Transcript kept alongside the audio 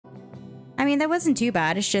I mean, that wasn't too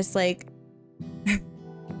bad. It's just like... I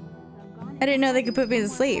didn't know they could put me to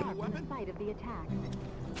sleep.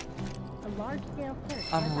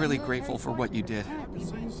 I'm really grateful for what you did.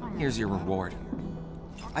 Here's your reward.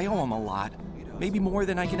 I owe him a lot. Maybe more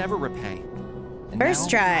than I can ever repay. And First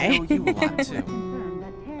try. I owe you a lot, too.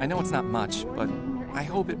 I know it's not much, but I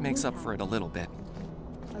hope it makes up for it a little bit.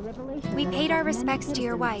 We paid our respects to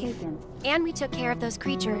your wife, and we took care of those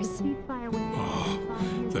creatures.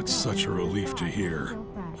 Oh, that's such a relief to hear.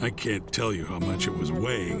 I can't tell you how much it was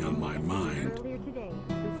weighing on my mind.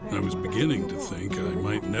 I was beginning to think I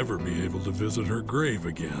might never be able to visit her grave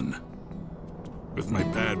again. With my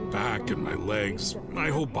bad back and my legs, my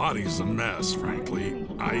whole body's a mess, frankly.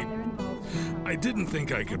 I didn't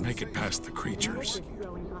think I could make it past the creatures.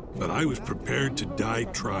 But I was prepared to die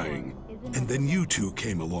trying. And then you two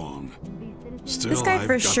came along. Still, This guy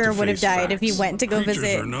for sure would have died if he went to go Creatures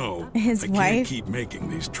visit or no, his I wife. can't keep making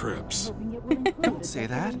these trips. Don't say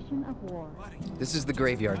that. This is the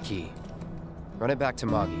graveyard key. Run it back to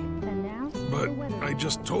Moggy. But I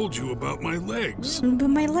just told you about my legs. But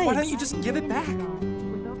my legs. Why don't you just give it back?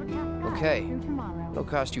 Okay. It'll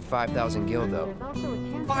cost you 5,000 gil, though.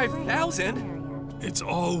 5,000? It's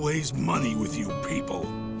always money with you people.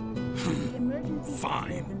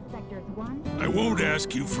 Fine. I won't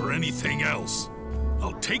ask you for anything else.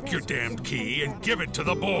 I'll take your damned key and give it to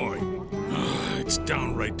the boy. It's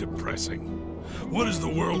downright depressing. What is the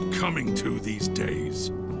world coming to these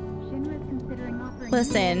days?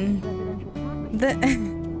 Listen,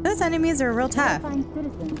 those enemies are real tough.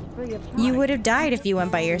 You would have died if you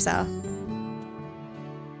went by yourself.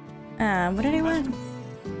 What did I want?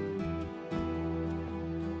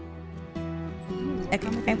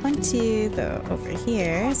 Okay, I want to go over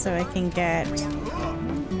here so I can get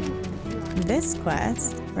this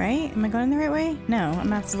quest, right? Am I going the right way? No,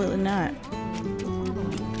 I'm absolutely not.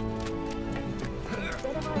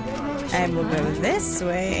 I will go this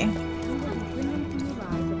way.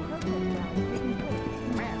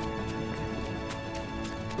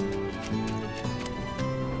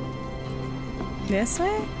 This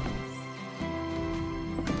way?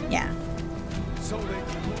 Yeah.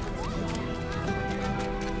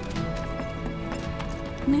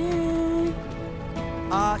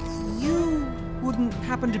 You wouldn't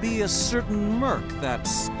happen to be a certain merc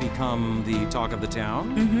that's become the talk of the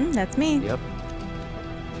town? Mm-hmm, that's me. Yep.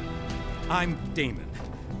 I'm Damon.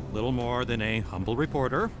 Little more than a humble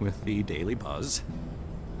reporter with the Daily Buzz.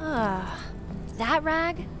 That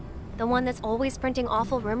rag? The one that's always printing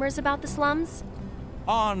awful rumors about the slums?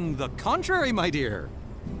 On the contrary, my dear.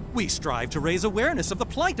 We strive to raise awareness of the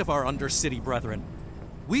plight of our undercity brethren.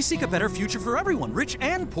 We seek a better future for everyone, rich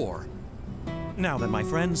and poor. Now then, my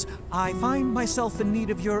friends, I find myself in need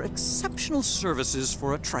of your exceptional services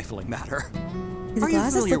for a trifling matter. His Are you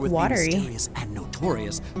glasses familiar look with watery. the mysterious and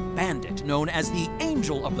notorious bandit known as the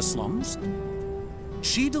Angel of the Slums?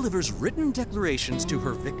 She delivers written declarations to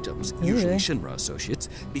her victims, usually Shinra associates,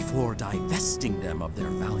 before divesting them of their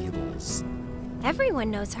valuables. Everyone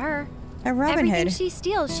knows her. A Robin Everything Hood, she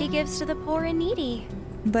steals, she gives to the poor and needy.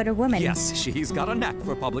 but a woman. Yes, she's got a knack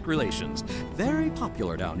for public relations. Very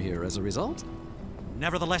popular down here as a result.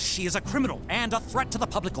 Nevertheless, she is a criminal and a threat to the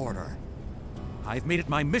public order. I've made it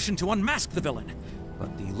my mission to unmask the villain,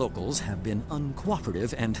 but the locals have been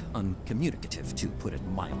uncooperative and uncommunicative, to put it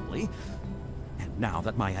mildly. And now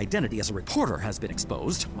that my identity as a reporter has been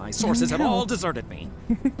exposed, my sources have all deserted me.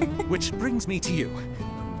 Which brings me to you,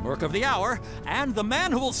 the merc of the hour, and the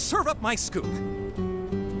man who will serve up my scoop.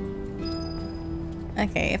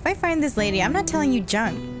 Okay, if I find this lady, I'm not telling you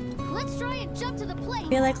junk. Let's try and jump to the plate. I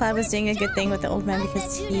feel like Cloud was doing a good thing with the old man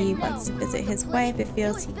because he wants to visit his wife. It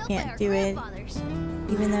feels he can't do it,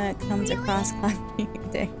 even though it comes across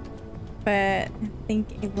Cloud. But I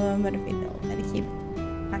think it will motivate the old man to keep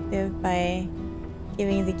active by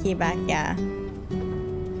giving the key back. Yeah.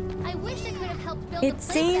 I wish I could have helped build It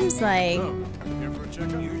seems like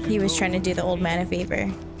he was trying to do the old man a favor,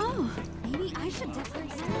 Oh, maybe I should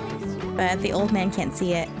definitely. but the old man can't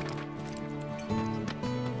see it.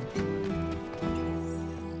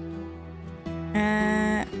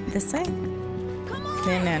 This way? Come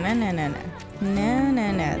on.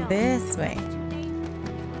 No. This way.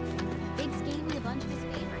 Biggs gave me a bunch of his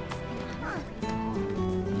favorites.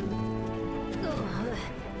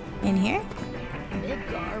 In here?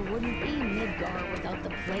 Midgar wouldn't be Midgar without the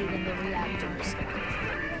plate and the reactors.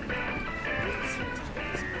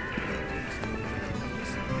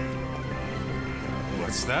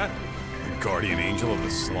 What's that? The guardian angel of the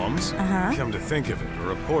slums? Uh-huh. Come to think of it, a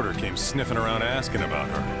reporter came sniffing around asking about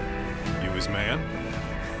her. You his man?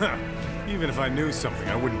 Huh. Even if I knew something,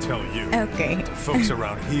 I wouldn't tell you. Okay. To folks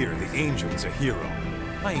around here, the Angel's a hero.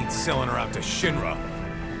 I ain't selling her out to Shinra.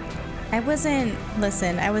 I wasn't...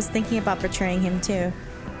 Listen, I was thinking about betraying him too.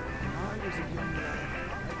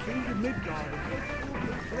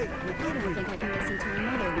 I don't think I can listen to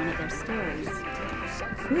another one of their stories.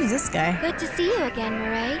 Who's this guy? Good to see you again,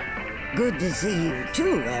 Mireille. Good to see you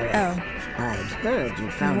too, Eric. Oh. I'd heard you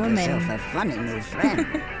found Woman. yourself a funny new friend.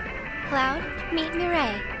 Cloud, meet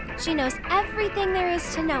Mireille. She knows everything there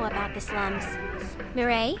is to know about the slums.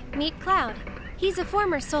 Mireille, meet Cloud. He's a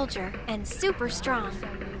former soldier and super strong.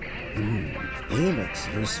 He looks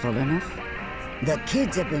useful enough. The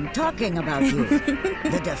kids have been talking about you.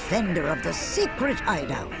 The defender of the secret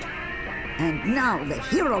hideout. And now the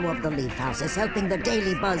hero of the Leaf House is helping the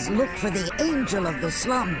Daily Buzz look for the Angel of the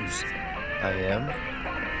Slums. I am?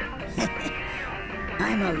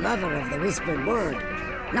 I'm a lover of the whispered word.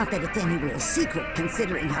 Not that it's any real secret,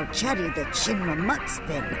 considering how chatty the Shinra mutt's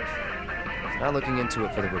been. Not looking into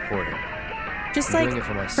it for the reporter. Just I'm like doing it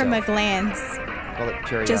for myself. from a glance, Call it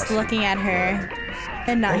curiosity. just looking at her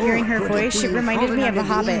and not hearing her Could it voice, be she you've reminded fallen me of a under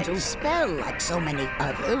the hobbit. Angel's spell like so many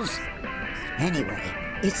others. Anyway,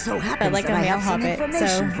 it so happens like that a I male have some hobbit,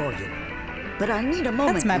 information so- for you. But I need a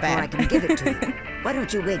moment That's my before bad. I can give it to you. Why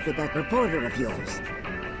don't you wait with that reporter of yours?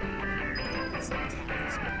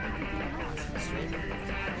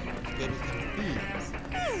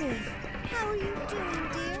 How are you doing,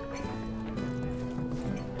 dear?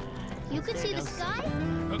 You could see the sky?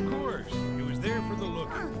 Of course. He was there for the look.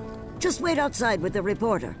 Just wait outside with the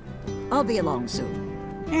reporter. I'll be along soon.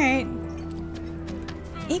 Alright.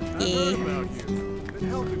 Icky. Been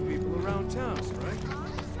helping people around town, right?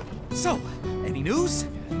 So, any news?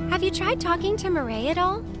 Have you tried talking to Mireille at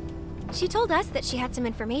all? She told us that she had some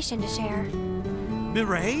information to share.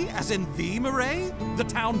 Mireille, as in the Mireille? The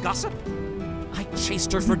town gossip? I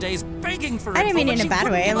chased her for days begging for I didn't info, mean but in a she bad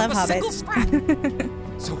wouldn't way. I give love up a single hobbits. scrap.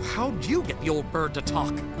 So how'd you get the old bird to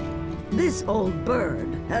talk? This old bird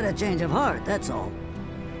had a change of heart, that's all.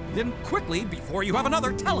 Then quickly, before you have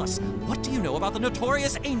another, tell us, what do you know about the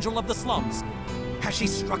notorious Angel of the Slums? Has she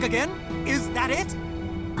struck again? Is that it?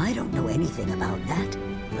 I don't know anything about that,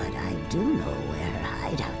 but I do know where her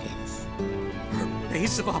hideout is. Her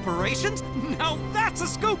base of operations? Now that's a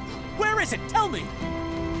scoop! Where is it? Tell me!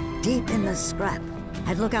 Deep in the scrap,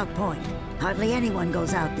 at Lookout Point. Hardly anyone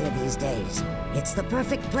goes out there these days. It's the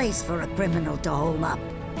perfect place for a criminal to hole up.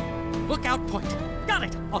 Lookout Point. Got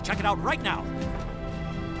it! I'll check it out right now.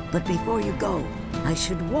 But before you go, I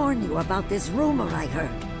should warn you about this rumor I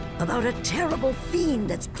heard. About a terrible fiend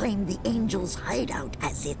that's claimed the Angel's hideout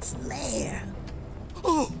as its lair.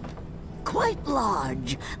 Oh! Quite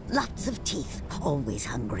large, lots of teeth, always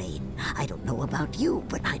hungry. I don't know about you,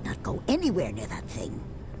 but I'd not go anywhere near that thing.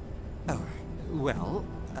 Oh, well,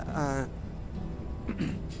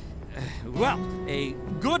 well, a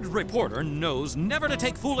good reporter knows never to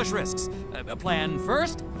take foolish risks. Plan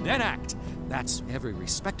first, then act. That's every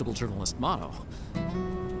respectable journalist motto.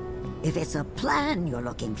 If it's a plan you're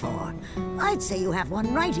looking for, I'd say you have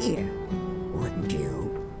one right here. Wouldn't you?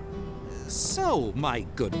 So, my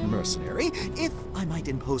good mercenary, if I might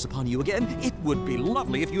impose upon you again, it would be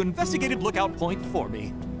lovely if you investigated Lookout Point for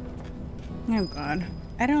me. Oh god.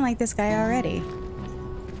 I don't like this guy already.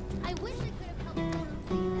 I wish I could have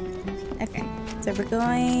helped. Okay. So we're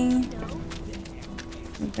going...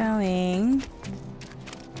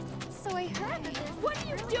 So I heard that what are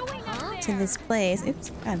you doing up there? to this place.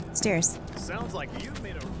 Oops. God, stairs. Sounds like you've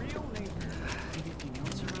made a real name.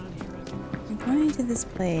 I'm going to this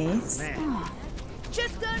place.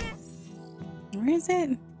 Just got it. Where is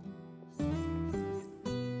it?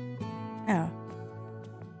 Oh.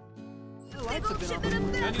 You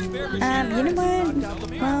know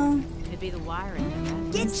what? Well, Could be the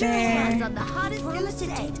wiring. is there... On the hottest goose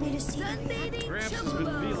today. Sunbathing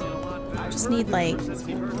Chumbo. Just need like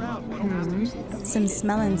some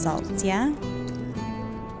smelling salts, yeah?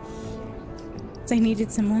 So I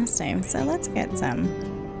needed some last time, so let's get some.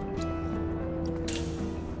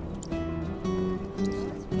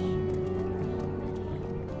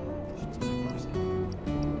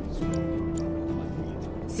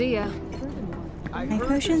 See ya. My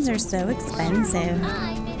potions are so expensive.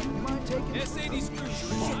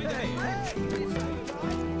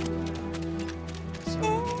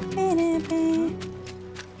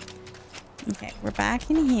 Okay, we're back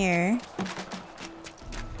in here.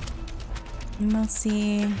 And we'll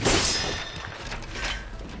see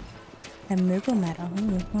a Moogle medal.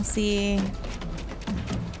 Ooh, we'll see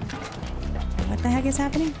what the heck is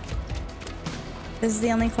happening. This is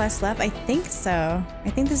the only quest left? I think so. I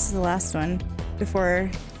think this is the last one before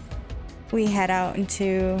we head out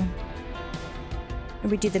into Or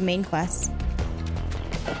we do the main quest.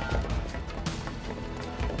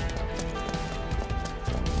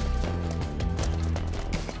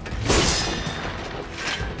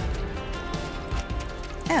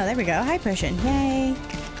 Oh, there we go. High potion. Yay.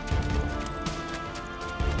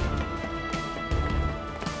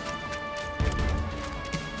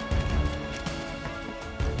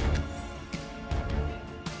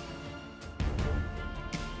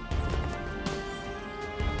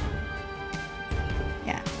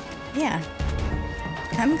 Yeah.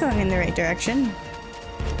 I'm going in the right direction.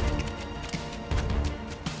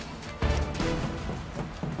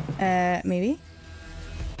 Maybe?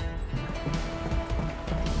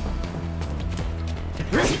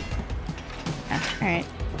 Alright.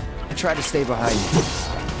 I try to stay behind you.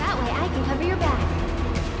 That way I can cover your back.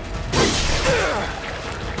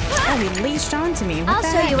 Oh, he leashed onto me. I'll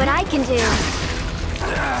show you what I can do.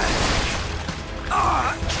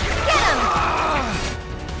 Get him!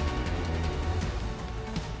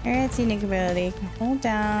 Alright, unique ability. Hold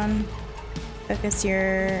down. Focus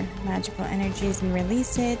your magical energies and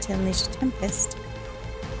release it to unleash a tempest.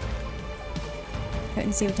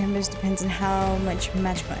 Potency of tempest depends on how much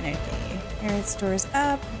magical energy. It stores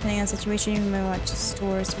up. Depending on the situation, you may want to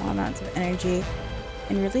store small amounts of energy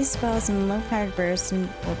and release spells in low-powered bursts and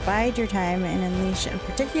will bide your time and unleash a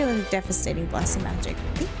particularly devastating blast of magic.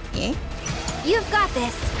 Yeah. You've got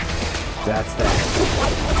this. That's that.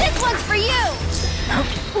 This one's for you!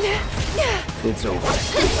 It's over.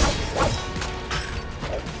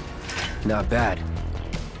 Not bad.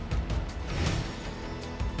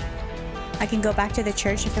 I can go back to the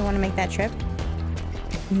church if I want to make that trip.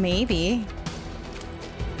 Maybe.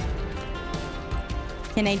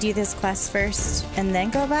 Can I do this quest first and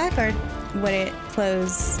then go back, or would it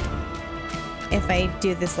close if I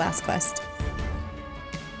do this last quest?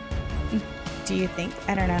 Do you think?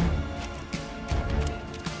 I don't know.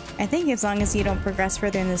 I think as long as you don't progress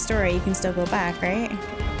further in the story, you can still go back, right?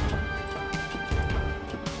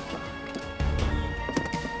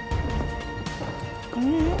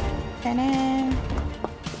 Ta-da.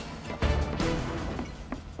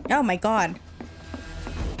 Oh my god.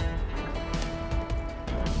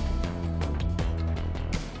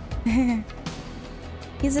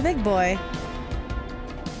 He's a big boy.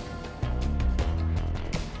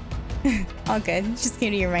 All good. Just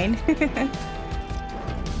came to your mind.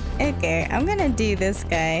 Okay, I'm gonna do this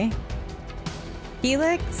guy. He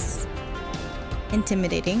looks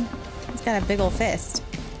intimidating. He's got a big old fist.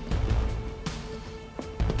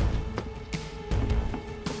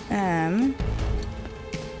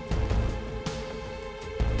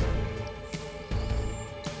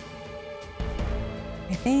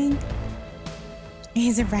 I think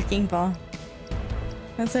he's a wrecking ball.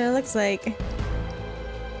 That's what it looks like.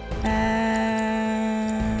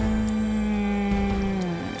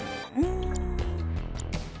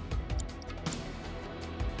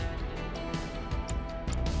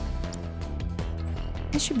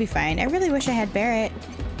 This should be fine. I really wish I had Barrett.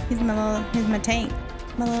 He's my tank.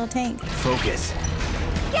 My little tank. Focus.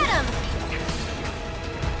 Get him!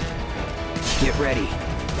 Get ready.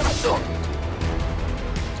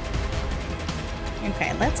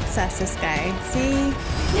 Okay, let's assess this guy. See?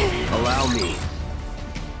 Allow me.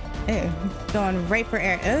 Oh, going right for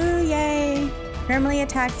air. Oh, yay! Normally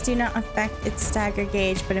attacks do not affect its stagger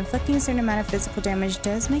gauge, but inflicting a certain amount of physical damage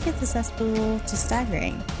does make it susceptible to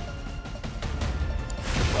staggering.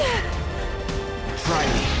 Try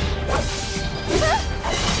me.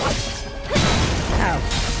 Ow.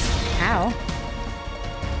 Ow.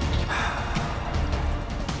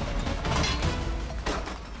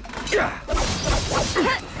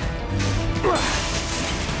 Oh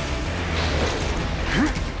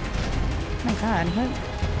my god, what?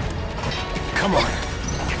 Come on.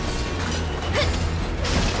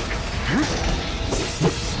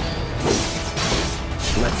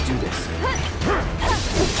 Let's do this.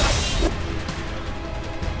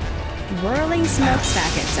 Whirling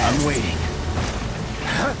smokestack, it says. I'm waiting.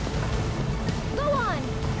 Go on!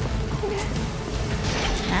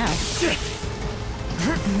 Ow.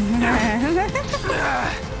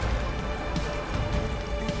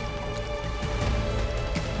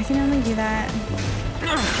 I can only do that.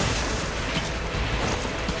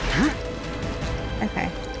 Okay.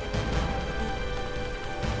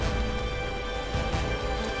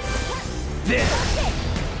 There.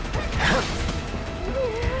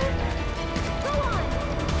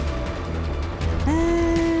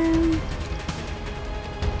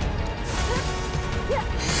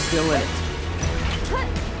 Still in it.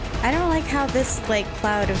 I don't like how this like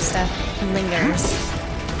cloud of stuff lingers.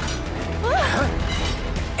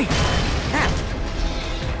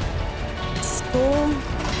 cool.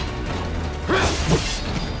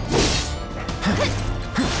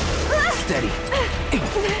 Steady.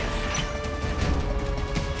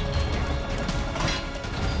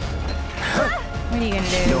 What are you gonna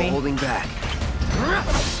do to No me? holding back.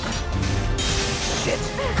 Shit.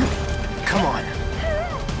 Come on.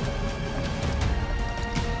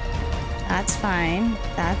 That's fine.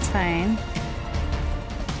 That's fine.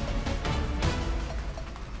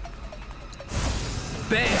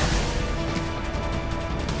 Bam!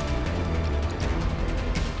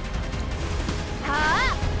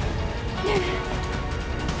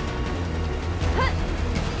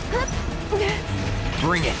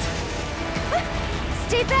 Bring it.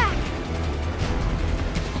 Stay back.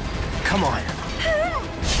 Come on.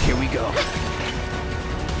 Here we go.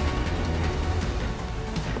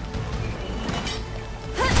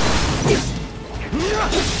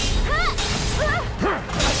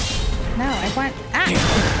 No, I want. Ah!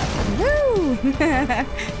 Woo!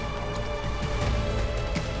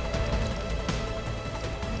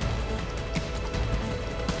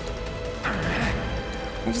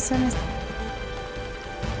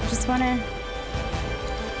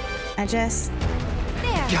 I just.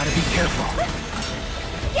 There. Gotta be careful.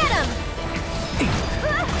 Get him.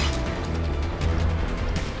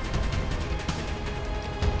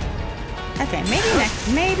 Okay, maybe next.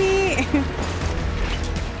 Maybe.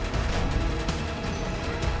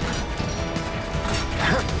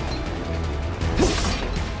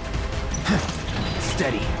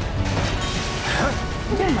 Steady.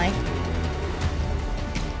 I don't like.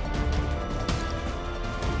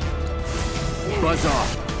 Buzz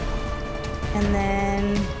off. And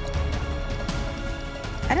then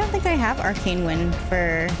I don't think I have Arcane Wind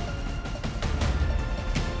for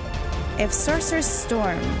if Sorcerer's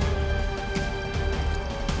Storm.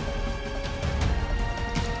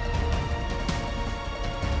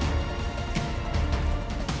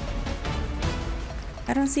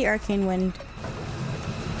 I don't see Arcane Wind.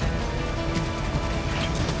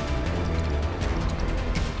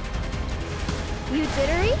 You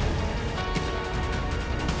jittery?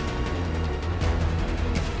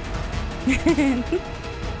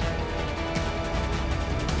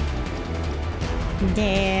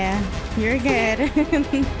 Yeah, you're good.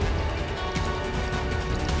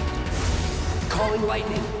 Calling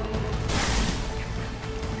lightning.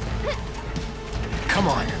 Come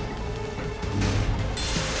on.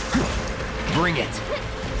 Bring it.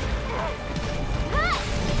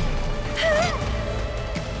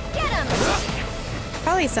 Get him.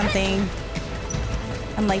 Probably something.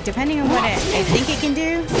 I'm like, depending on what I think it can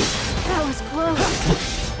do. That was close.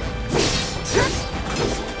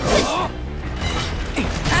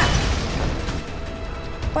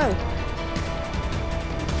 Whoa.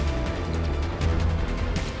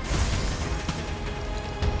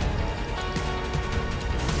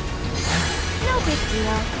 No big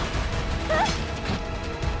deal.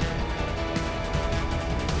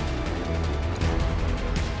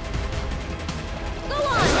 Go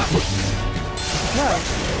on. Whoa.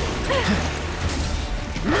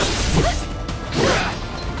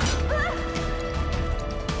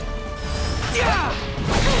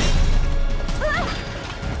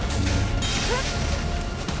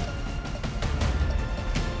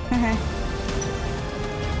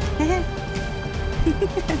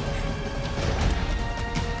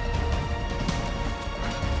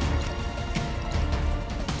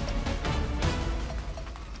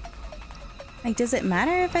 Like, does it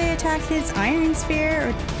matter if I attack his Iron Sphere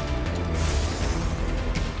or?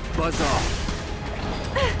 Buzz off.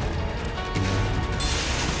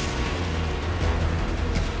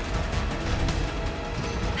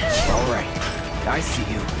 All right. I see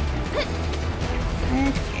you.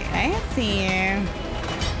 Okay, I see you.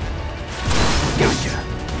 Gotcha.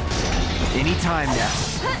 Anytime now.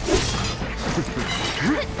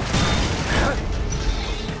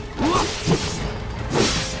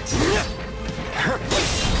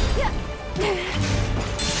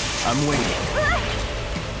 I'm waiting.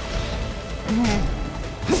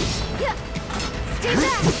 Stay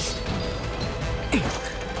back.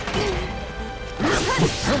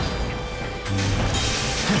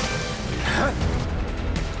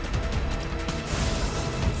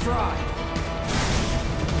 Try.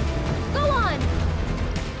 Go on.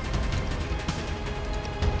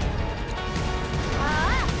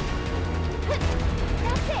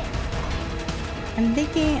 That's it. I'm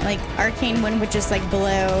thinking like Arcane Wind would just like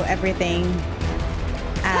blow everything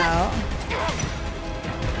out.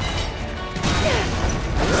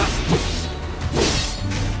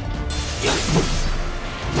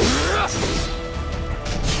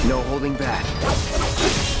 No holding back.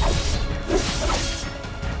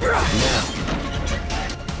 Now.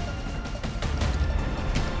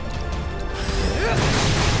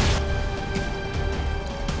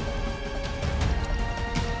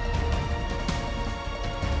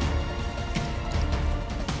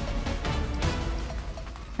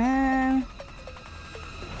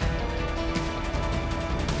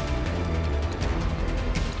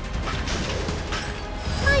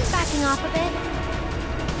 cooling off a bit?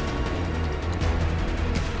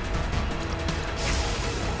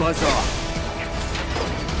 Buzz off.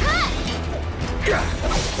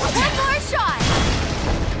 One more shot!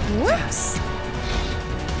 Whoops!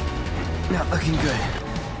 Not looking good.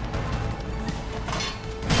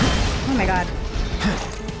 Oh my god.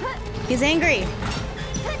 He's angry.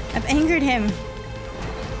 I've angered him.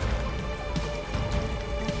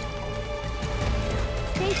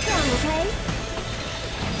 Stay strong, okay?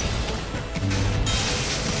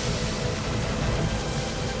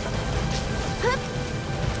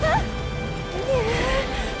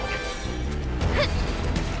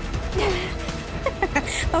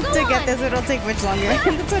 Hope to get this, it'll take much longer.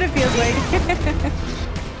 That's what it feels like.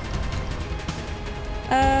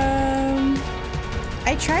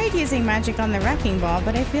 I tried using magic on the wrecking ball,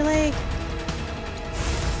 but I feel like...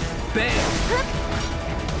 Bam!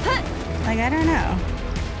 Like, I don't know.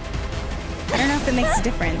 I don't know if it makes a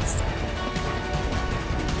difference.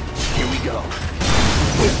 Here we go.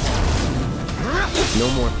 No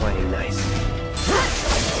more playing nice.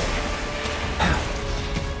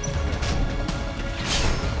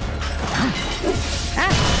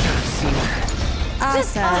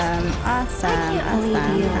 Awesome, awesome,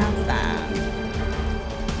 awesome, awesome.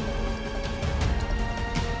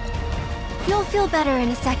 You'll feel better in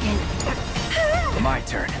a second. My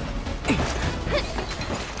turn.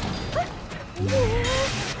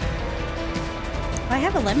 I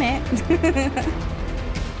have a limit.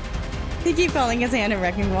 They keep calling his hand a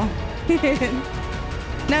wrecking ball.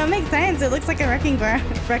 No, it makes sense. It looks like a wrecking ball.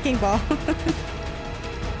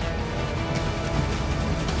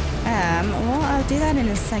 Well, I'll do that in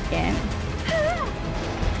a second.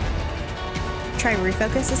 Try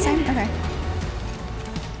refocus this time? Okay.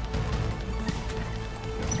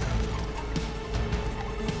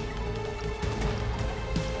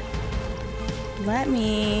 Let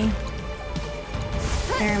me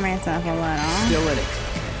clear myself a little. Still in it.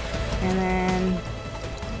 And then...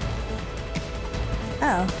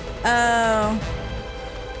 Oh. Oh.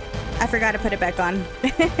 I forgot to put it back on.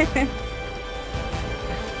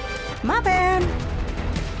 My bad.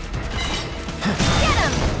 Get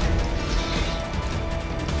him!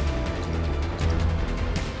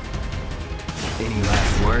 Any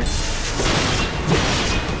last words?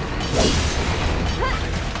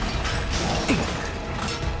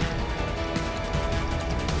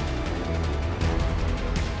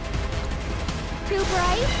 Too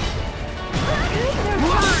bright?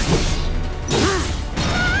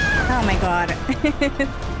 Oh my god.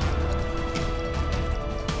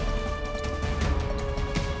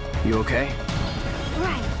 You okay?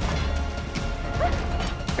 Right.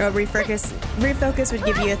 Oh, refocus would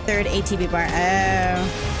give you a third ATB bar. Oh.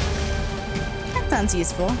 That sounds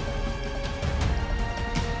useful.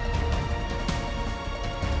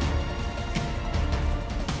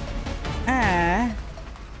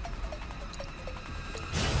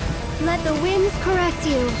 Let the winds caress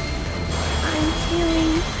you. I'm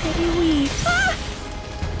feeling pretty weak. Ah!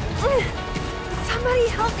 Somebody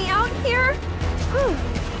help me out here. Whew.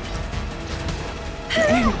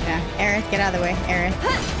 Yeah, Aerith, get out of the way, Aerith.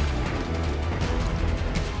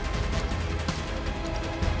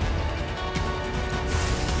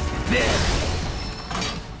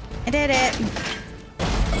 I did it.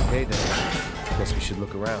 Okay then. Guess we should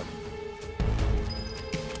look around.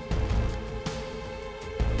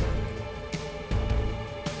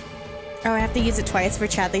 Oh, I have to use it twice for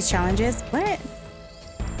Chadley's challenges? What?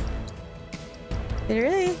 Did it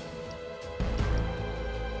really?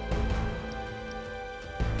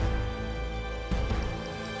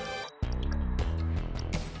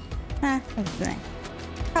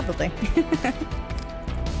 Probably.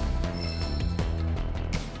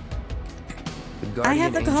 I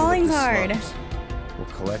have the calling card. We'll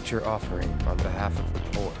collect your offering on behalf of the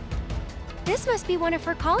poor. This must be one of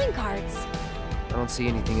her calling cards. I don't see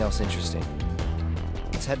anything else interesting.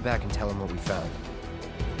 Let's head back and tell him what we found.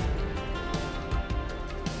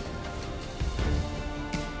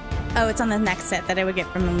 Oh, it's on the next set that I would get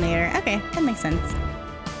from him later. Okay, that makes sense.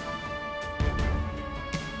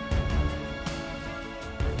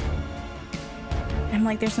 I'm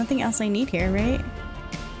like, there's nothing else I need here, right?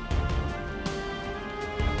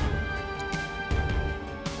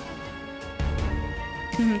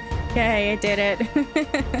 Okay, I did it.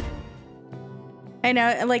 I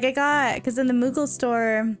know, like I got, because in the Moogle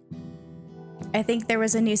store, I think there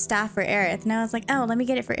was a new staff for Aerith, and I was like, oh, let me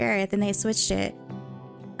get it for Aerith, and they switched it.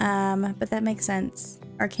 But that makes sense.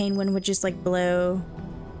 Arcane Wind would just like blow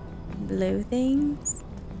things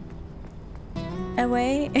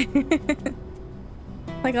away.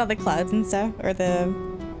 Like all the clouds and stuff, or the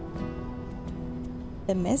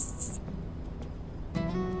the mists.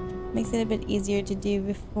 Makes it a bit easier to do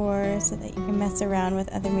before so that you can mess around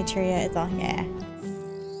with other materia. It's all, yeah.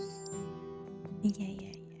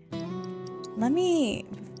 Yeah. Let me,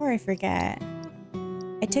 before I forget,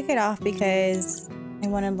 I took it off because I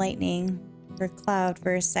wanted lightning for Cloud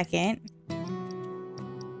for a second.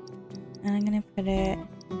 And I'm gonna put it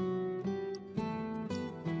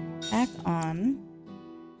back on.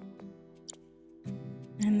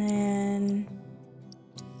 And then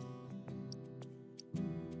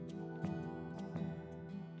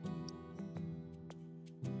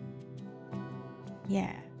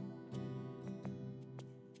yeah.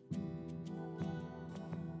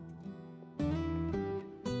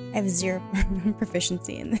 I have 0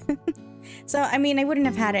 proficiency in this. So, I mean, I wouldn't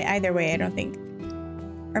have had it either way, I don't think.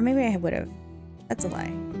 Or maybe I would have. That's a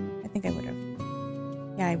lie. I think I would have.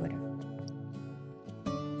 Yeah, I would have.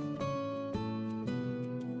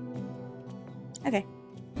 Okay.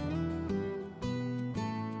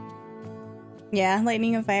 Yeah,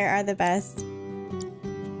 lightning and fire are the best.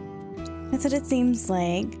 That's what it seems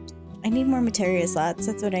like. I need more materia slots.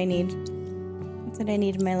 That's what I need. That's what I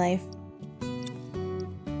need in my life.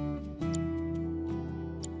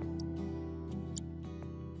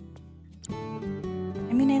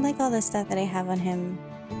 I mean, I like all the stuff that I have on him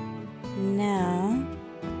now.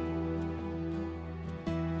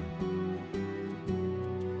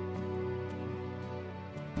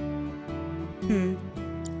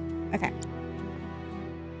 Okay.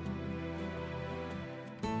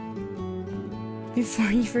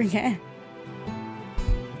 Before you forget,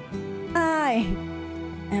 I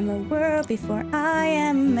am a world before I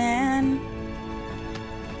am a man.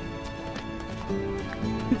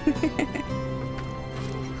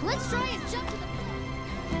 Let's try and jump to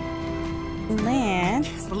the Land.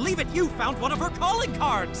 Believe it, you found one of her calling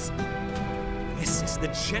cards! This is the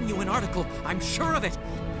genuine article, I'm sure of it.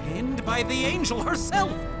 Pinned by the angel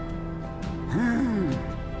herself!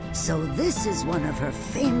 So this is one of her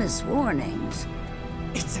famous warnings.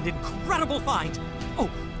 It's an incredible find! Oh,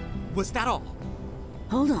 was that all?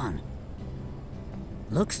 Hold on.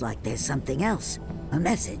 Looks like there's something else. A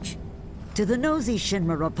message. To the nosy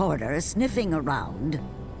Shinra reporter sniffing around,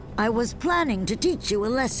 I was planning to teach you a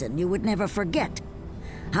lesson you would never forget.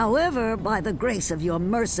 However, by the grace of your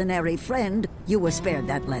mercenary friend, you were spared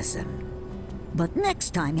that lesson. But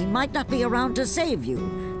next time he might not be around to save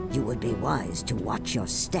you. You would be wise to watch your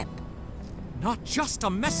step. Not just a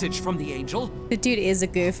message from the angel. The dude is a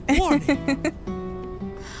goof. Warning!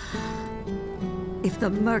 If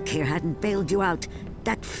the merc here hadn't bailed you out,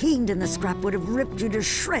 that fiend in the scrap would have ripped you to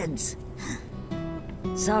shreds.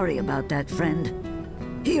 Sorry about that, friend.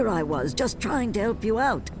 Here I was, just trying to help you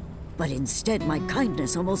out. But instead, my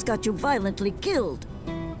kindness almost got you violently killed.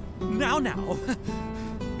 Now.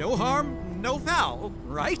 No harm, no foul,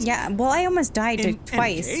 right? Yeah, well, I almost died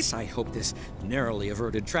twice. In case, I hope this narrowly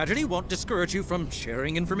averted tragedy won't discourage you from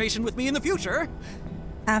sharing information with me in the future.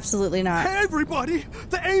 Absolutely not. Hey, everybody!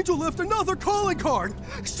 The angel left another calling card!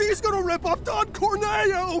 She's gonna rip off Don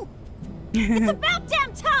Corneo! It's about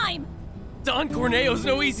damn time! Don Corneo's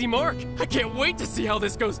no easy mark. I can't wait to see how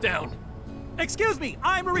this goes down. Excuse me,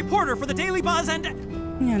 I'm a reporter for the Daily Buzz and...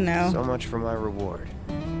 Oh, no. So much for my reward.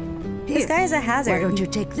 Here, this guy is a hazard. Why don't you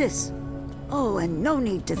take this? Oh, and no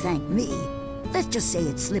need to thank me. Let's just say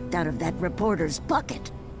it slipped out of that reporter's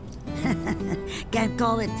bucket. Can't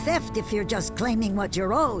call it theft if you're just claiming what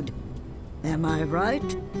you're owed. Am I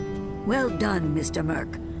right? Well done, Mr.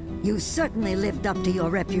 Merc. You certainly lived up to your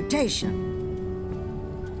reputation.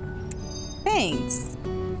 Thanks.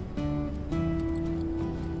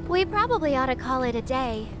 We probably ought to call it a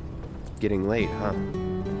day. Getting late, huh?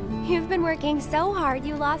 You've been working so hard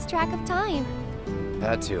you lost track of time.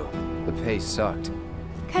 Had to. The pay sucked.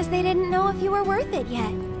 'Cause they didn't know if you were worth it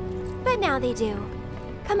yet. But now they do.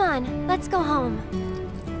 Come on, let's go home.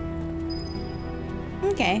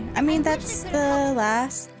 Okay, I mean, that's the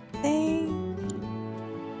last thing.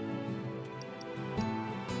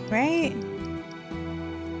 Right?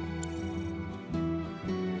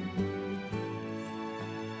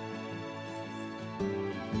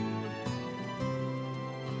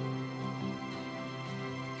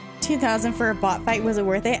 $2,000 for a bot fight, was it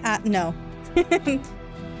worth it? No.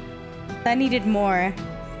 That needed more.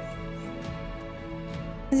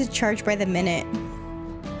 This is charged by the minute.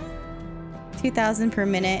 2,000 per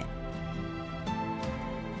minute.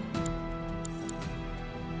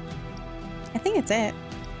 I think it's it.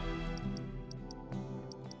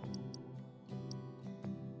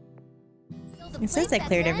 It says I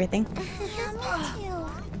cleared everything.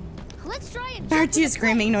 Let's try and Part 2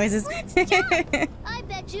 screaming noises. I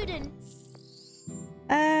bet you didn't.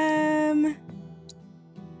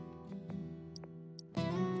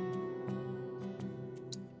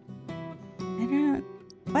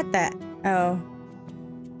 What the? Oh.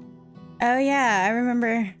 Oh yeah, I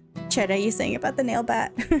remember Cheddar, you saying about the nail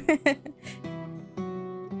bat.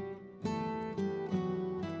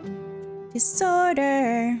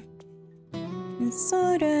 Disorder.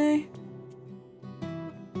 Disorder.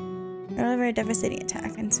 Roll over a devastating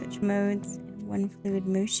attack and switch modes in one fluid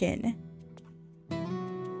motion.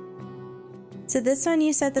 So this one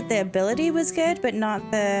you said that the ability was good, but not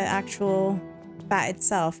the actual bat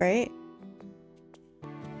itself, right?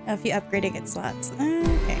 Oh, if you upgrade it, get slots.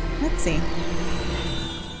 Okay, let's see.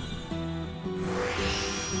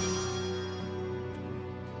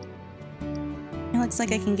 It looks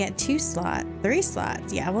like I can get 3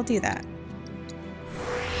 slots. Yeah, we'll do that.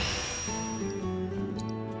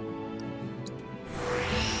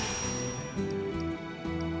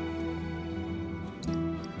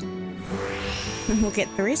 We'll get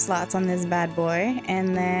 3 slots on this bad boy,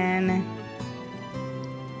 and then...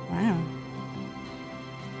 Wow.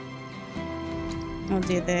 We'll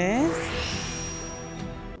do this.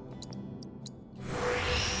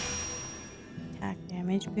 Attack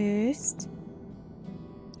damage boost.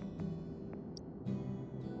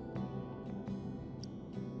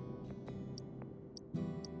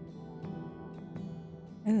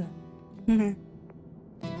 Ooh.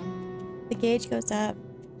 The gauge goes up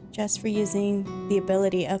just for using the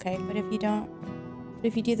ability. Okay, but if you don't... But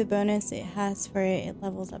if you do the bonus it has for it, it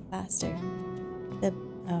levels up faster.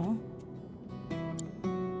 Oh.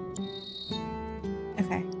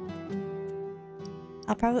 Okay.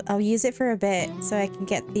 I'll use it for a bit so I can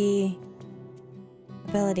get the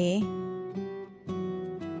ability.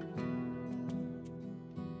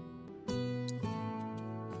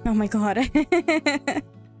 Oh my god.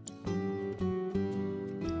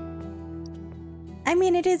 I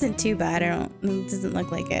mean, it isn't too bad. It doesn't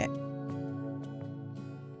look like it.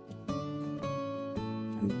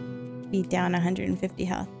 Be down 150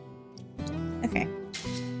 health. Okay.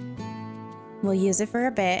 We'll use it for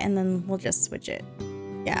a bit and then we'll just switch it.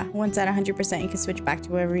 Yeah, once at 100% you can switch back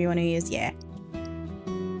to whatever you want to use. Yeah.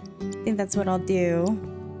 I think that's what I'll do.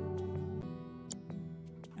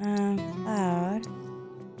 Cloud.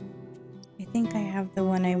 I think I have the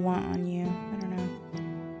one I want on you. I don't know.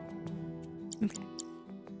 Okay.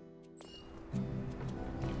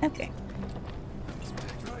 Okay.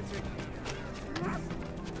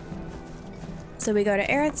 So we go to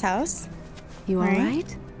Aerith's house. You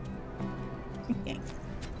alright? Okay.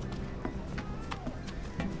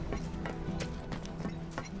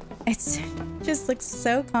 It just looks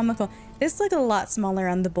so comical. This looked a lot smaller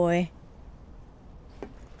on the boy.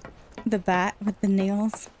 The bat with the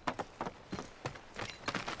nails.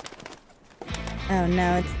 Oh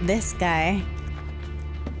no, it's this guy.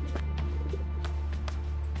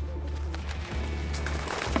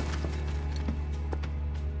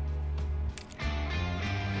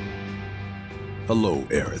 Hello,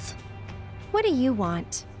 Aerith. What do you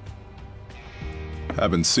want?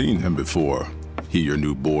 Haven't seen him before. He your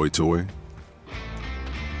new boy toy?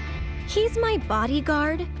 He's my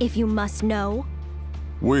bodyguard, if you must know.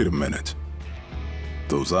 Wait a minute.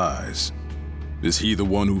 Those eyes. Is he the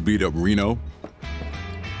one who beat up Reno?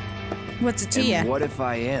 What's it to you? What if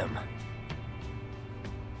I am?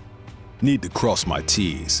 Need to cross my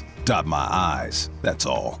T's, dot my I's, that's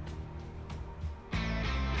all.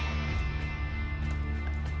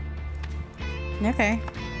 Okay.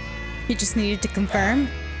 You just needed to confirm?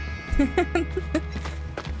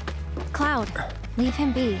 Cloud, leave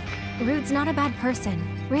him be. Rude's not a bad person,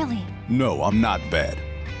 really. No, I'm not bad.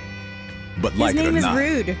 But like it or not... His name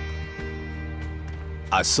is Rude.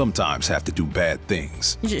 I sometimes have to do bad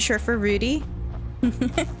things. Is it short for Rudy?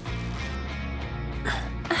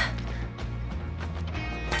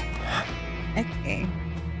 Okay.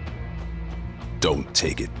 Don't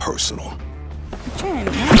take it personal. I'm trying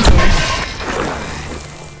not to.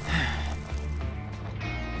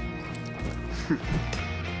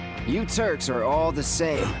 You Turks are all the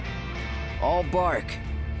same. All bark,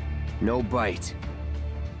 no bite.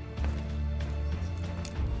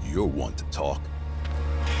 You're one to talk.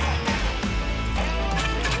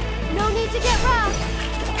 No need to get rough.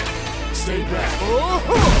 Stay back. Oh,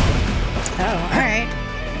 alright.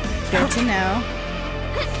 Good to know.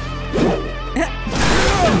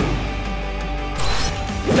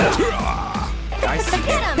 I see.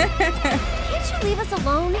 Get him! Can't you leave us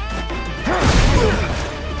alone?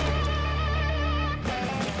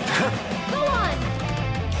 Go on!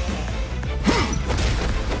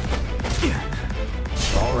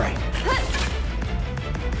 All right.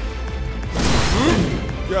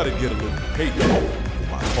 Gotta get a little payback for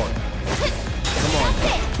my partner. Come on.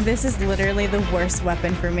 This is literally the worst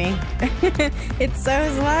weapon for me. It's so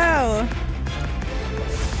slow.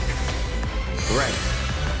 Right.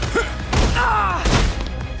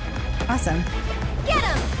 Awesome. Get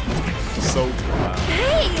him! Soldier.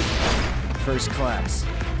 Hey! First class.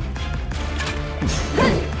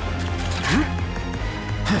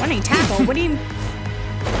 Running tackle? What do you...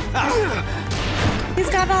 He's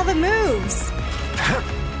got all the moves.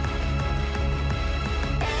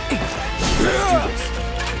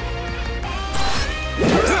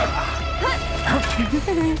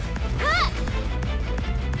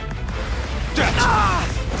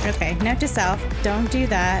 Okay, note to self, don't do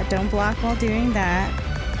that. Don't block while doing that.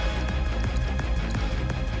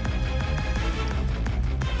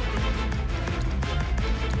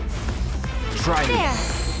 Try me. There.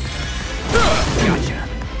 Gotcha.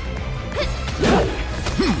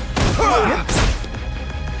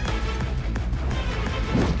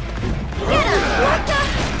 Get him! What the?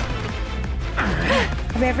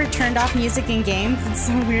 Have you ever turned off music in games? It's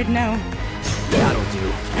so weird, no. That'll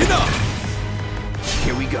do. Enough!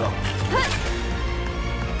 Here we go.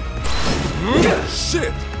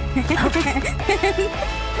 Shit! Dang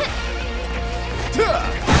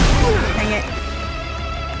it.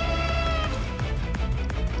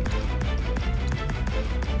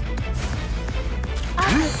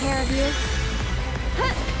 I'll take care of you.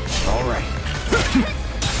 All right.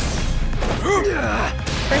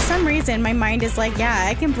 For some reason, my mind is like, yeah,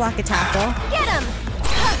 I can block a tackle. Get him!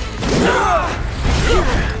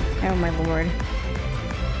 Oh my lord.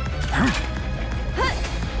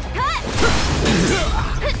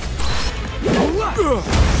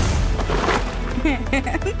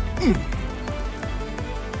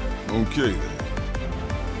 Okay then.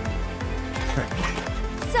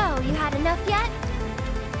 So, you had enough yet?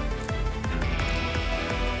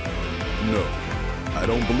 No, I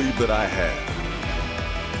don't believe that I have.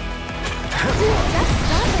 Just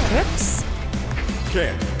stop it. Whoops.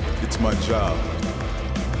 Can't. It's my job.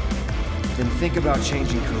 Then think about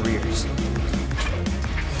changing careers.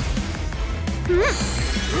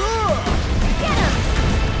 Get him!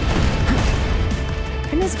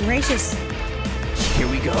 Goodness gracious. Here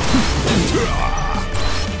we go.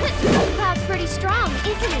 Cloud's pretty strong,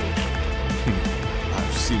 isn't he?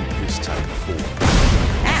 I've seen his type before.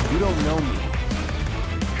 You don't know me.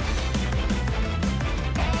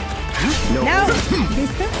 No. No!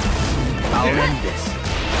 I'll end this.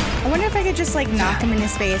 I wonder if I could just like knock him in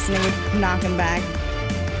his face and it would knock him back.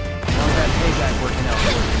 How's that payback working out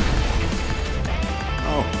for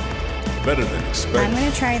Oh, better than I'm expected.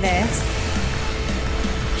 gonna try this.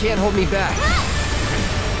 you? Can't hold me back.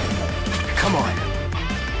 Come on.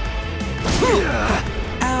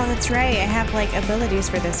 Oh, that's right. I have like abilities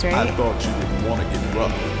for this, right? I thought you didn't want to get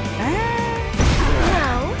rough.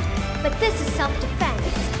 No, but this is self-defense.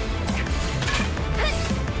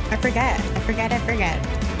 I forget.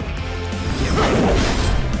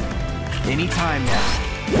 Anytime now.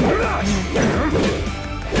 Get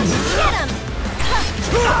him!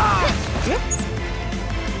 Oops.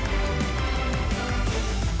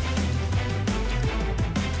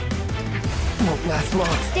 Won't last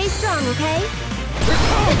long. Stay strong, okay?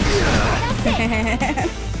 That's it!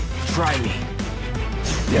 Try me.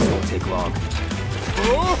 This won't take long.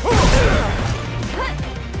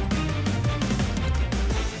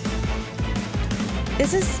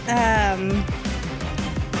 This is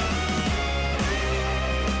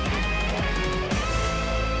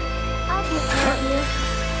I'll take care of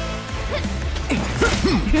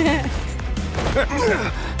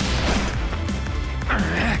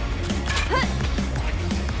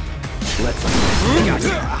Let's do this.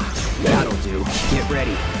 Gotcha. That'll do. Get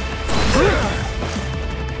ready.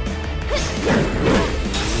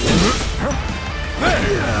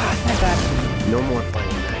 oh god. No more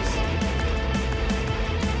playing nice.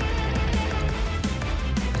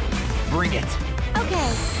 Bring it. Okay.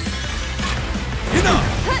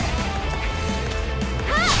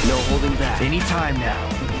 No holding back. Anytime now.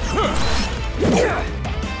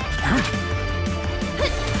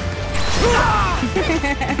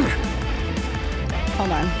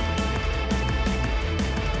 Hold on.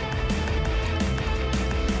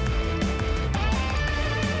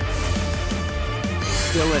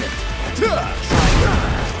 Still in it.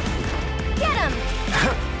 Get him!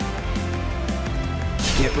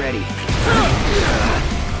 Get ready.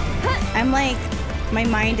 I'm like, my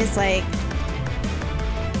mind is like,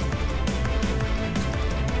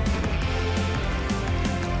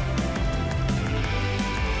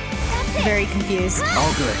 very confused.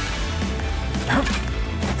 All good.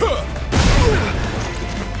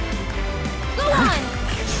 Go on!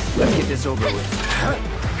 Let's get this over with.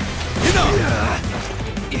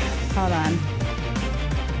 Hold on.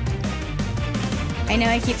 I know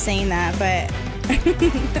I keep saying that, but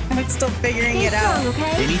I'm still figuring it out.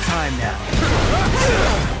 Okay? Anytime now.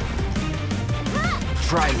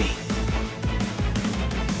 Try me.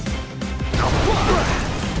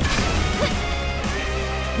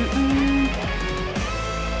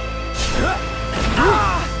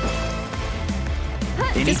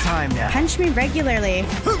 Anytime now. Punch me regularly.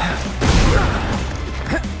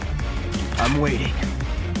 I'm waiting.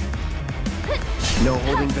 No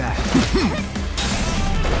holding back.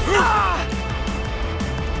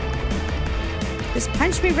 Just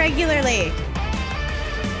punch me regularly.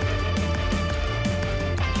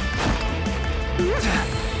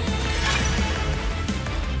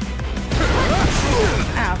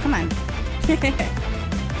 Ow, come on.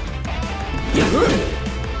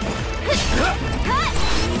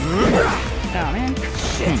 Oh, man.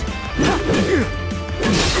 Shit.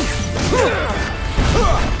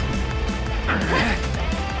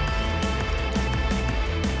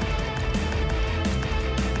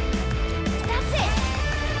 That's it.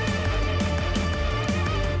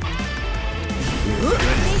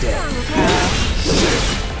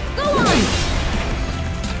 Go on.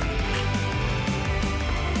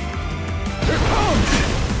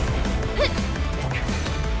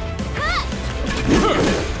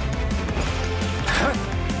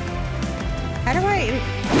 How do I...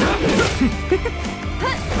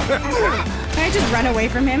 Can I just run away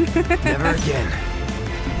from him? Never again.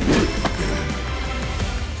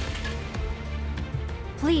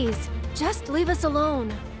 Please, just leave us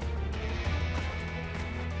alone.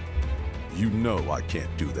 You know I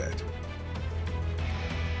can't do that.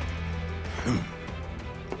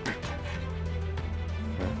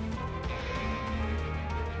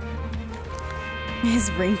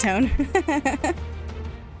 His ringtone.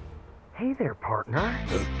 Hey there, partner.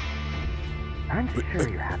 I'm sure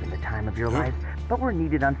you're having the time of your life, but we're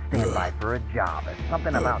needed on standby for a job. It's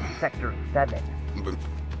something about Sector 7.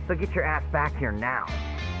 So get your ass back here now.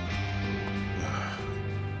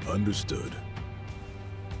 Understood.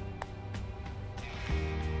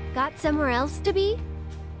 Got somewhere else to be?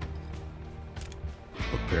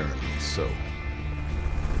 Apparently so.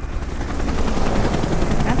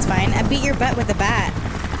 That's fine. I beat your butt with a bat.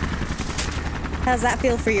 How's that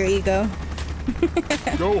feel for your ego?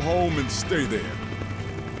 Go home and stay there.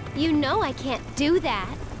 You know I can't do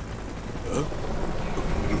that.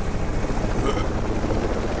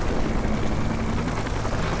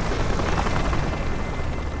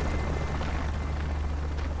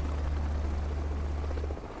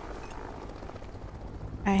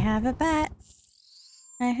 I have a bat.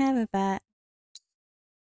 I have a bat.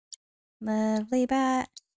 Lovely bat.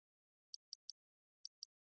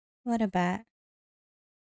 What a bat.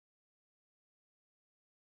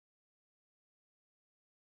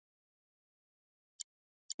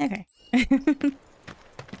 Okay. I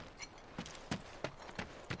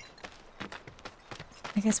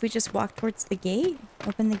guess we just walk towards the gate.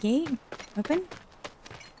 Open the gate. Open.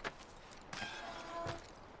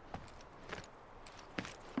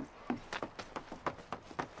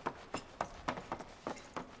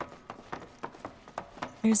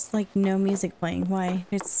 There's like no music playing. Why?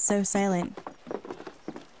 It's so silent.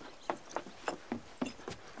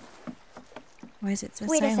 Why is it so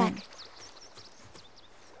silent? Wait a sec.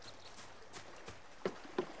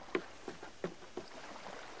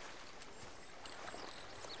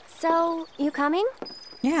 So, you coming?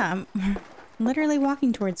 Yeah, I'm literally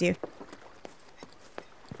walking towards you.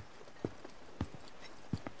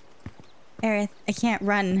 Aerith, I can't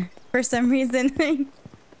run for some reason.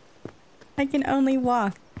 I can only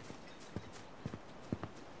walk.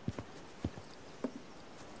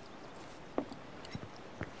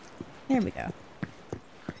 There we go.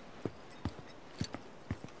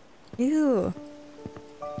 Ew.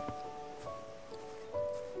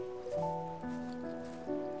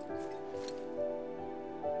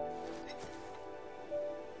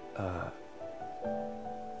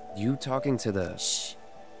 You talking to the... Shh.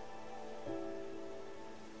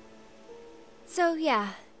 So, yeah.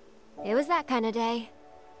 It was that kind of day.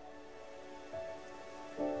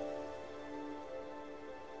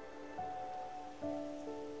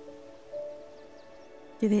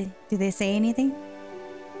 Do they say anything?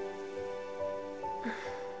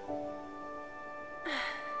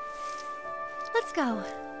 Let's go.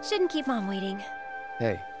 Shouldn't keep Mom waiting.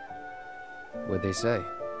 Hey. What'd they say?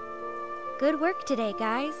 Good work today,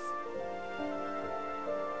 guys.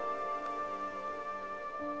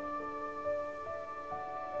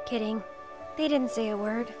 Kidding. They didn't say a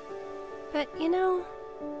word. But, you know...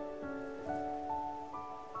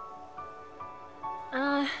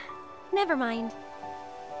 never mind.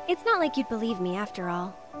 It's not like you'd believe me after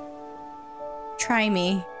all. Try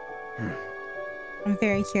me. I'm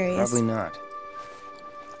very curious. Probably not.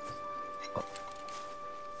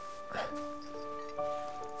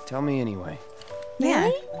 Tell me anyway. Yeah.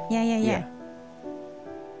 Really? Yeah.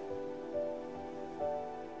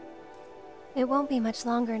 It won't be much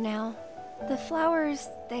longer now. The flowers,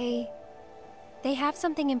 they have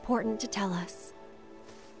something important to tell us.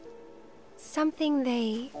 Something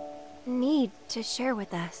they need to share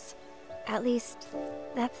with us. At least,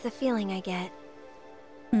 that's the feeling I get.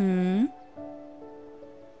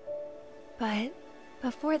 But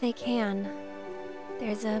before they can,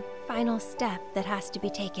 there's a final step that has to be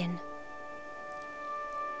taken.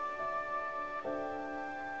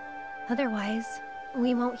 Otherwise,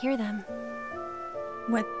 we won't hear them.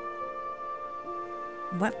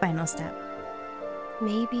 What final step?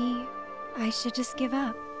 Maybe I should just give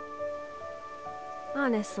up.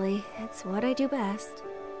 Honestly, it's what I do best.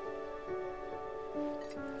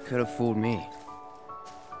 Could have fooled me.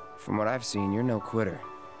 From what I've seen, you're no quitter.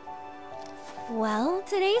 Well,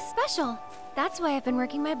 today's special. That's why I've been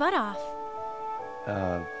working my butt off.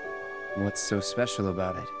 What's so special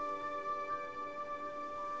about it?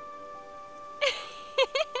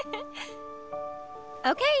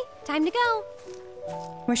 Okay, time to go.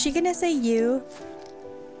 Was she gonna say you?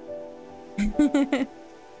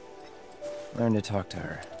 Learn to talk to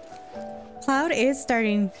her. Cloud is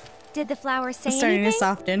starting Did the flowers say starting anything? to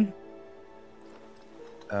soften.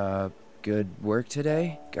 Good work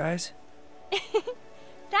today, guys?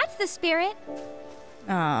 That's the spirit.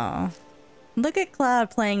 Oh, look at Cloud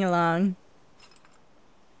playing along.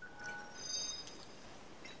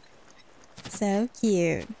 So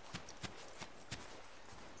cute.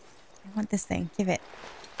 I want this thing. Give it.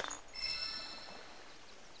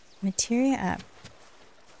 Materia up.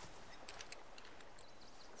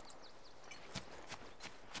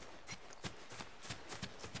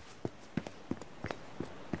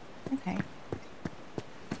 Okay.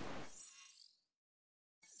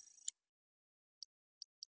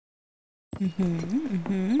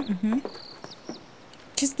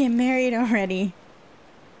 Just get married already.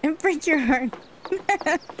 And break your heart.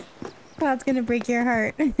 Cloud's gonna break your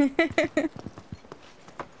heart.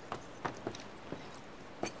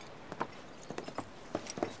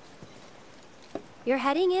 You're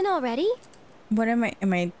heading in already? What am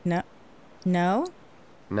I, no? No?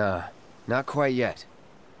 Nah, not quite yet.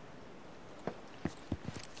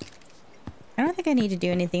 I don't think I need to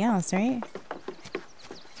do anything else, right?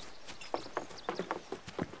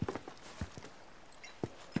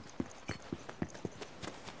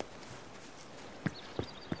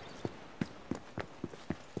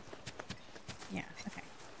 Yeah, okay.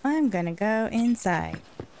 I'm gonna go inside.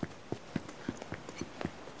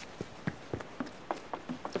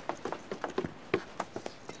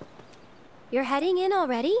 You're heading in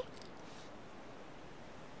already?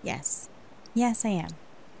 Yes. Yes, I am.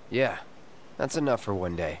 Yeah, that's enough for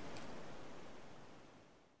one day.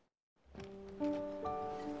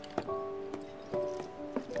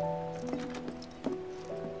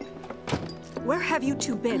 Where have you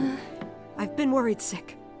two been? I've been worried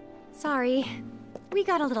sick. Sorry. We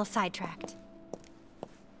got a little sidetracked.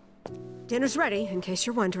 Dinner's ready, in case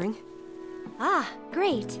you're wondering. Ah,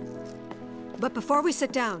 great. But before we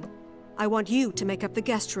sit down, I want you to make up the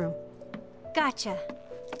guest room. Gotcha.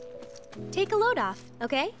 Take a load off,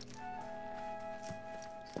 okay?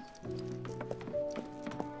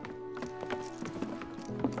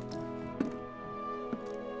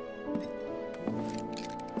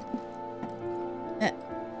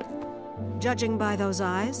 Judging by those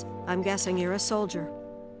eyes, I'm guessing you're a soldier.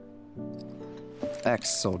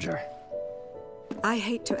 Ex-soldier. I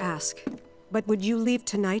hate to ask, but would you leave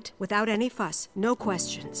tonight without any fuss, no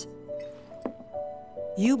questions?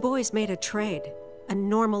 You boys made a trade, a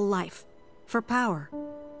normal life, for power.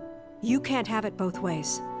 You can't have it both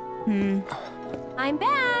ways. I'm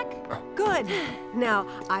back! Good! Now,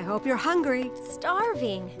 I hope you're hungry.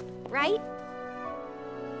 Starving, right?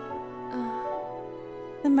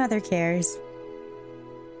 The mother cares.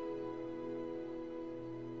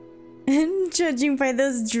 And judging by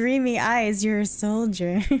those dreamy eyes, you're a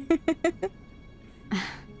soldier.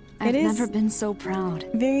 I've never been so proud.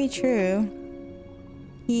 Very true.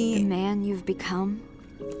 The man you've become.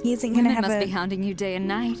 He isn't gonna have must a be hounding you day and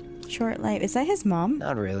night. Short life. Is that his mom?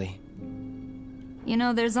 Not really. You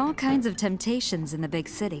know, there's all kinds of temptations in the big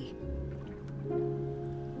city.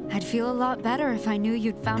 I'd feel a lot better if I knew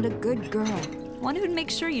you'd found a good girl. One who'd make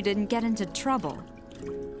sure you didn't get into trouble.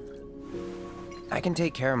 I can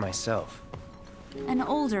take care of myself. An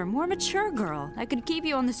older, more mature girl that could keep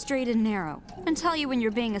you on the straight and narrow and tell you when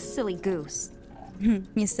you're being a silly goose.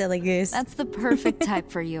 You silly goose. That's the perfect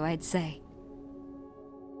type for you, I'd say.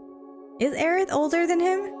 Is Aerith older than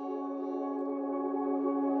him?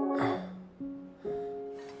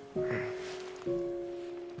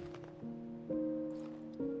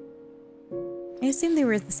 I assume they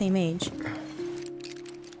were the same age.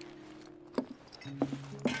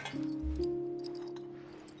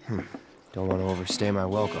 Don't want to overstay my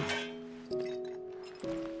welcome.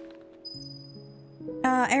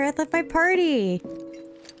 Aerith left my party!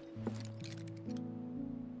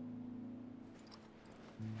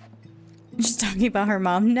 She's talking about her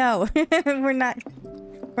mom. No, we're not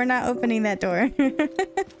opening that door.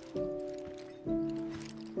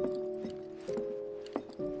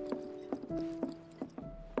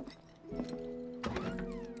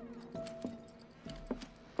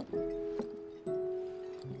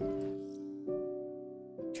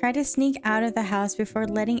 Try to sneak out of the house before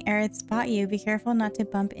letting Aerith spot you. Be careful not to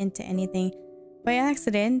bump into anything by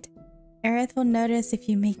accident. Aerith will notice if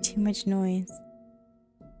you make too much noise.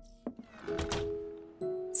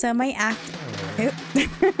 So my act...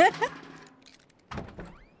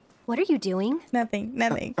 What are you doing? Nothing.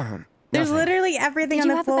 There's literally everything on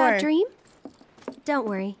the floor. Did you have a bad dream? Don't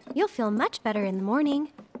worry. You'll feel much better in the morning.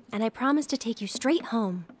 And I promise to take you straight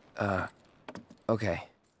home. Okay.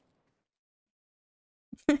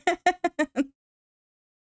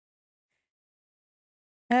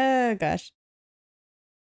 Oh, gosh.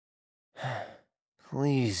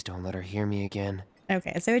 Please don't let her hear me again.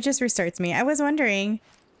 Okay, so it just restarts me. I was wondering,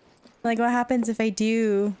 like, what happens if I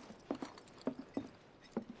do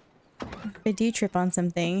trip on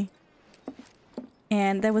something?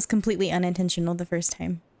 And that was completely unintentional the first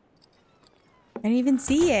time. I didn't even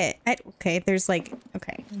see it. Okay, there's like...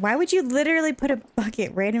 Okay. Why would you literally put a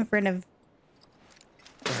bucket right in front of...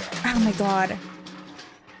 Oh my god.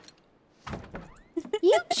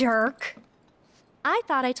 You jerk! I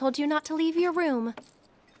thought I told you not to leave your room.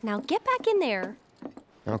 Now get back in there.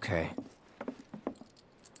 Okay.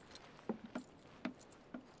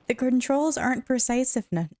 The controls aren't precise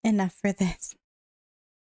enough for this.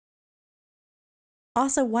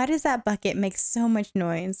 Also, why does that bucket make so much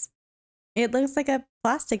noise? It looks like a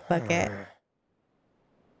plastic bucket.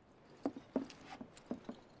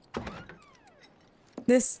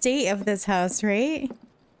 The state of this house, right?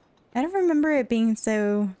 I don't remember it being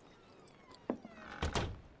so...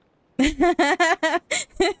 The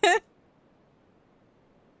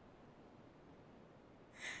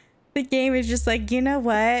game is just like, you know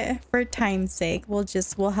what? For time's sake, we'll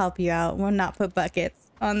help you out. We'll not put buckets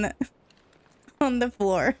on the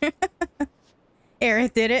floor.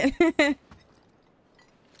 Aerith did it.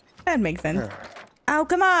 That makes sense. Oh,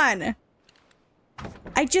 come on!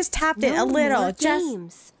 I just tapped it a little.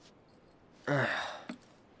 Just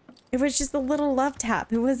it was just a little love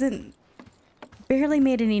tap. It wasn't... Barely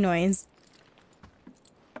made any noise.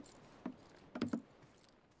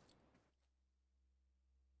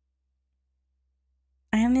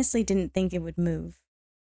 I honestly didn't think it would move.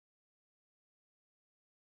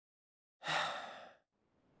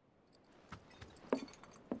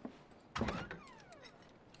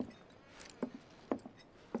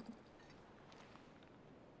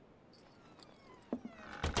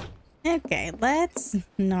 Okay, let's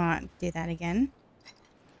not do that again.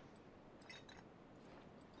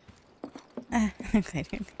 Okay,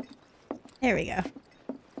 there we go.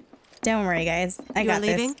 Don't worry, guys. I got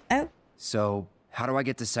this. Oh. So, how do I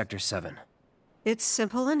get to Sector 7? It's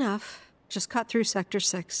simple enough. Just cut through Sector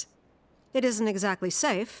 6. It isn't exactly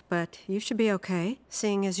safe, but you should be okay,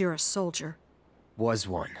 seeing as you're a soldier. Was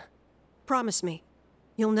one. Promise me,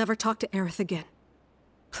 you'll never talk to Aerith again.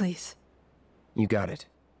 Please. You got it.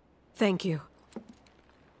 Thank you.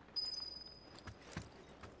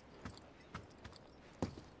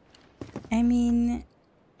 I mean...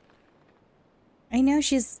 I know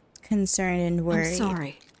she's concerned and worried. I'm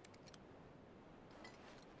sorry.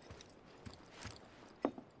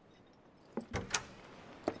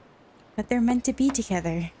 But they're meant to be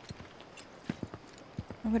together.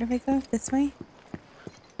 Where do I go? This way?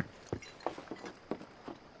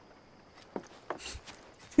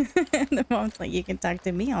 The mom's like, you can talk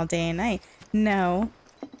to me all day and night. No.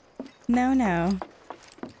 No, no.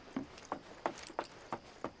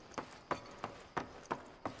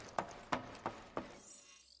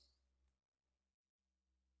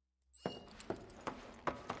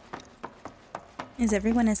 Is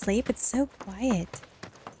everyone asleep? It's so quiet.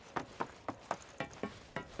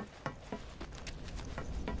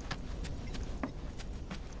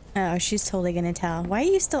 Oh, she's totally gonna tell. Why are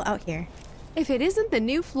you still out here? If it isn't the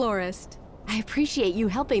new florist. I appreciate you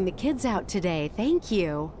helping the kids out today. Thank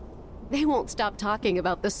you. They won't stop talking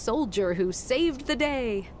about the soldier who saved the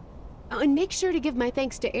day. Oh, and make sure to give my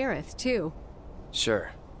thanks to Aerith, too.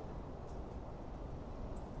 Sure.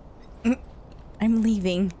 I'm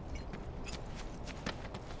leaving.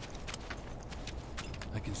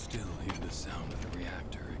 I can still hear the sound of the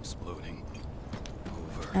reactor exploding.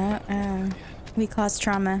 Over. We caused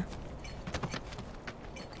trauma.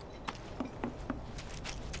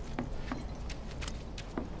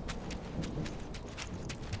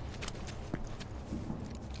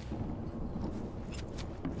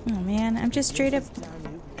 Oh man, I'm just straight up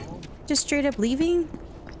leaving?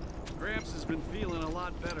 Gramps has been feeling a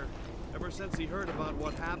lot better ever since he heard about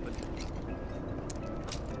what happened.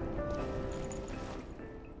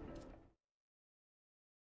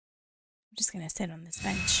 I'm just gonna sit on this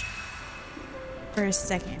bench for a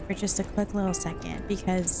second, for just a quick little second,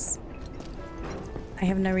 because I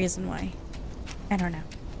have no reason why. I don't know.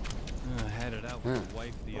 Had it out with the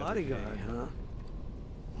wife the other day. Bodyguard, huh?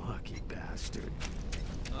 Lucky bastard.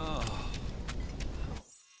 Oh.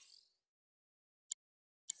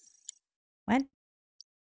 What?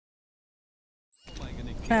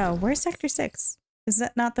 Oh, where's Sector 6? Is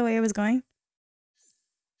that not the way I was going?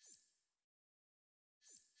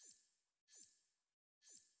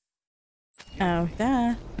 Oh,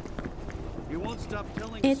 duh. You won't stop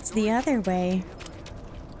telling It's the other way.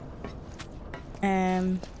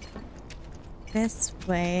 This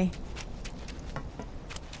way.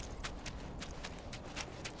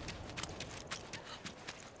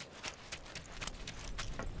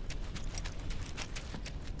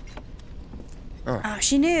 Oh,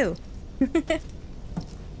 she knew.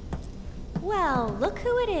 Well, look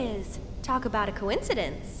who it is. Talk about a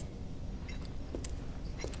coincidence.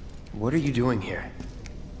 What are you doing here?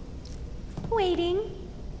 Waiting.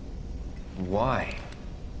 Why?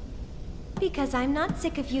 Because I'm not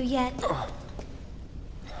sick of you yet.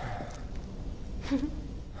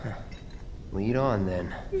 Lead on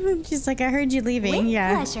then. She's like, I heard you leaving. With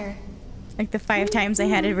yeah. pleasure. Like the 5 times I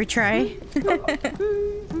had to retry.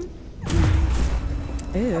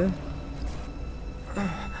 Ooh.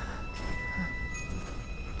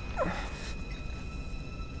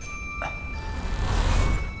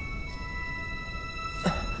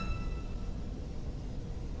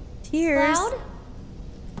 Tears. Cloud?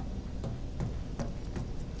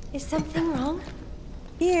 Is something wrong?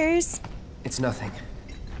 Tears. It's nothing.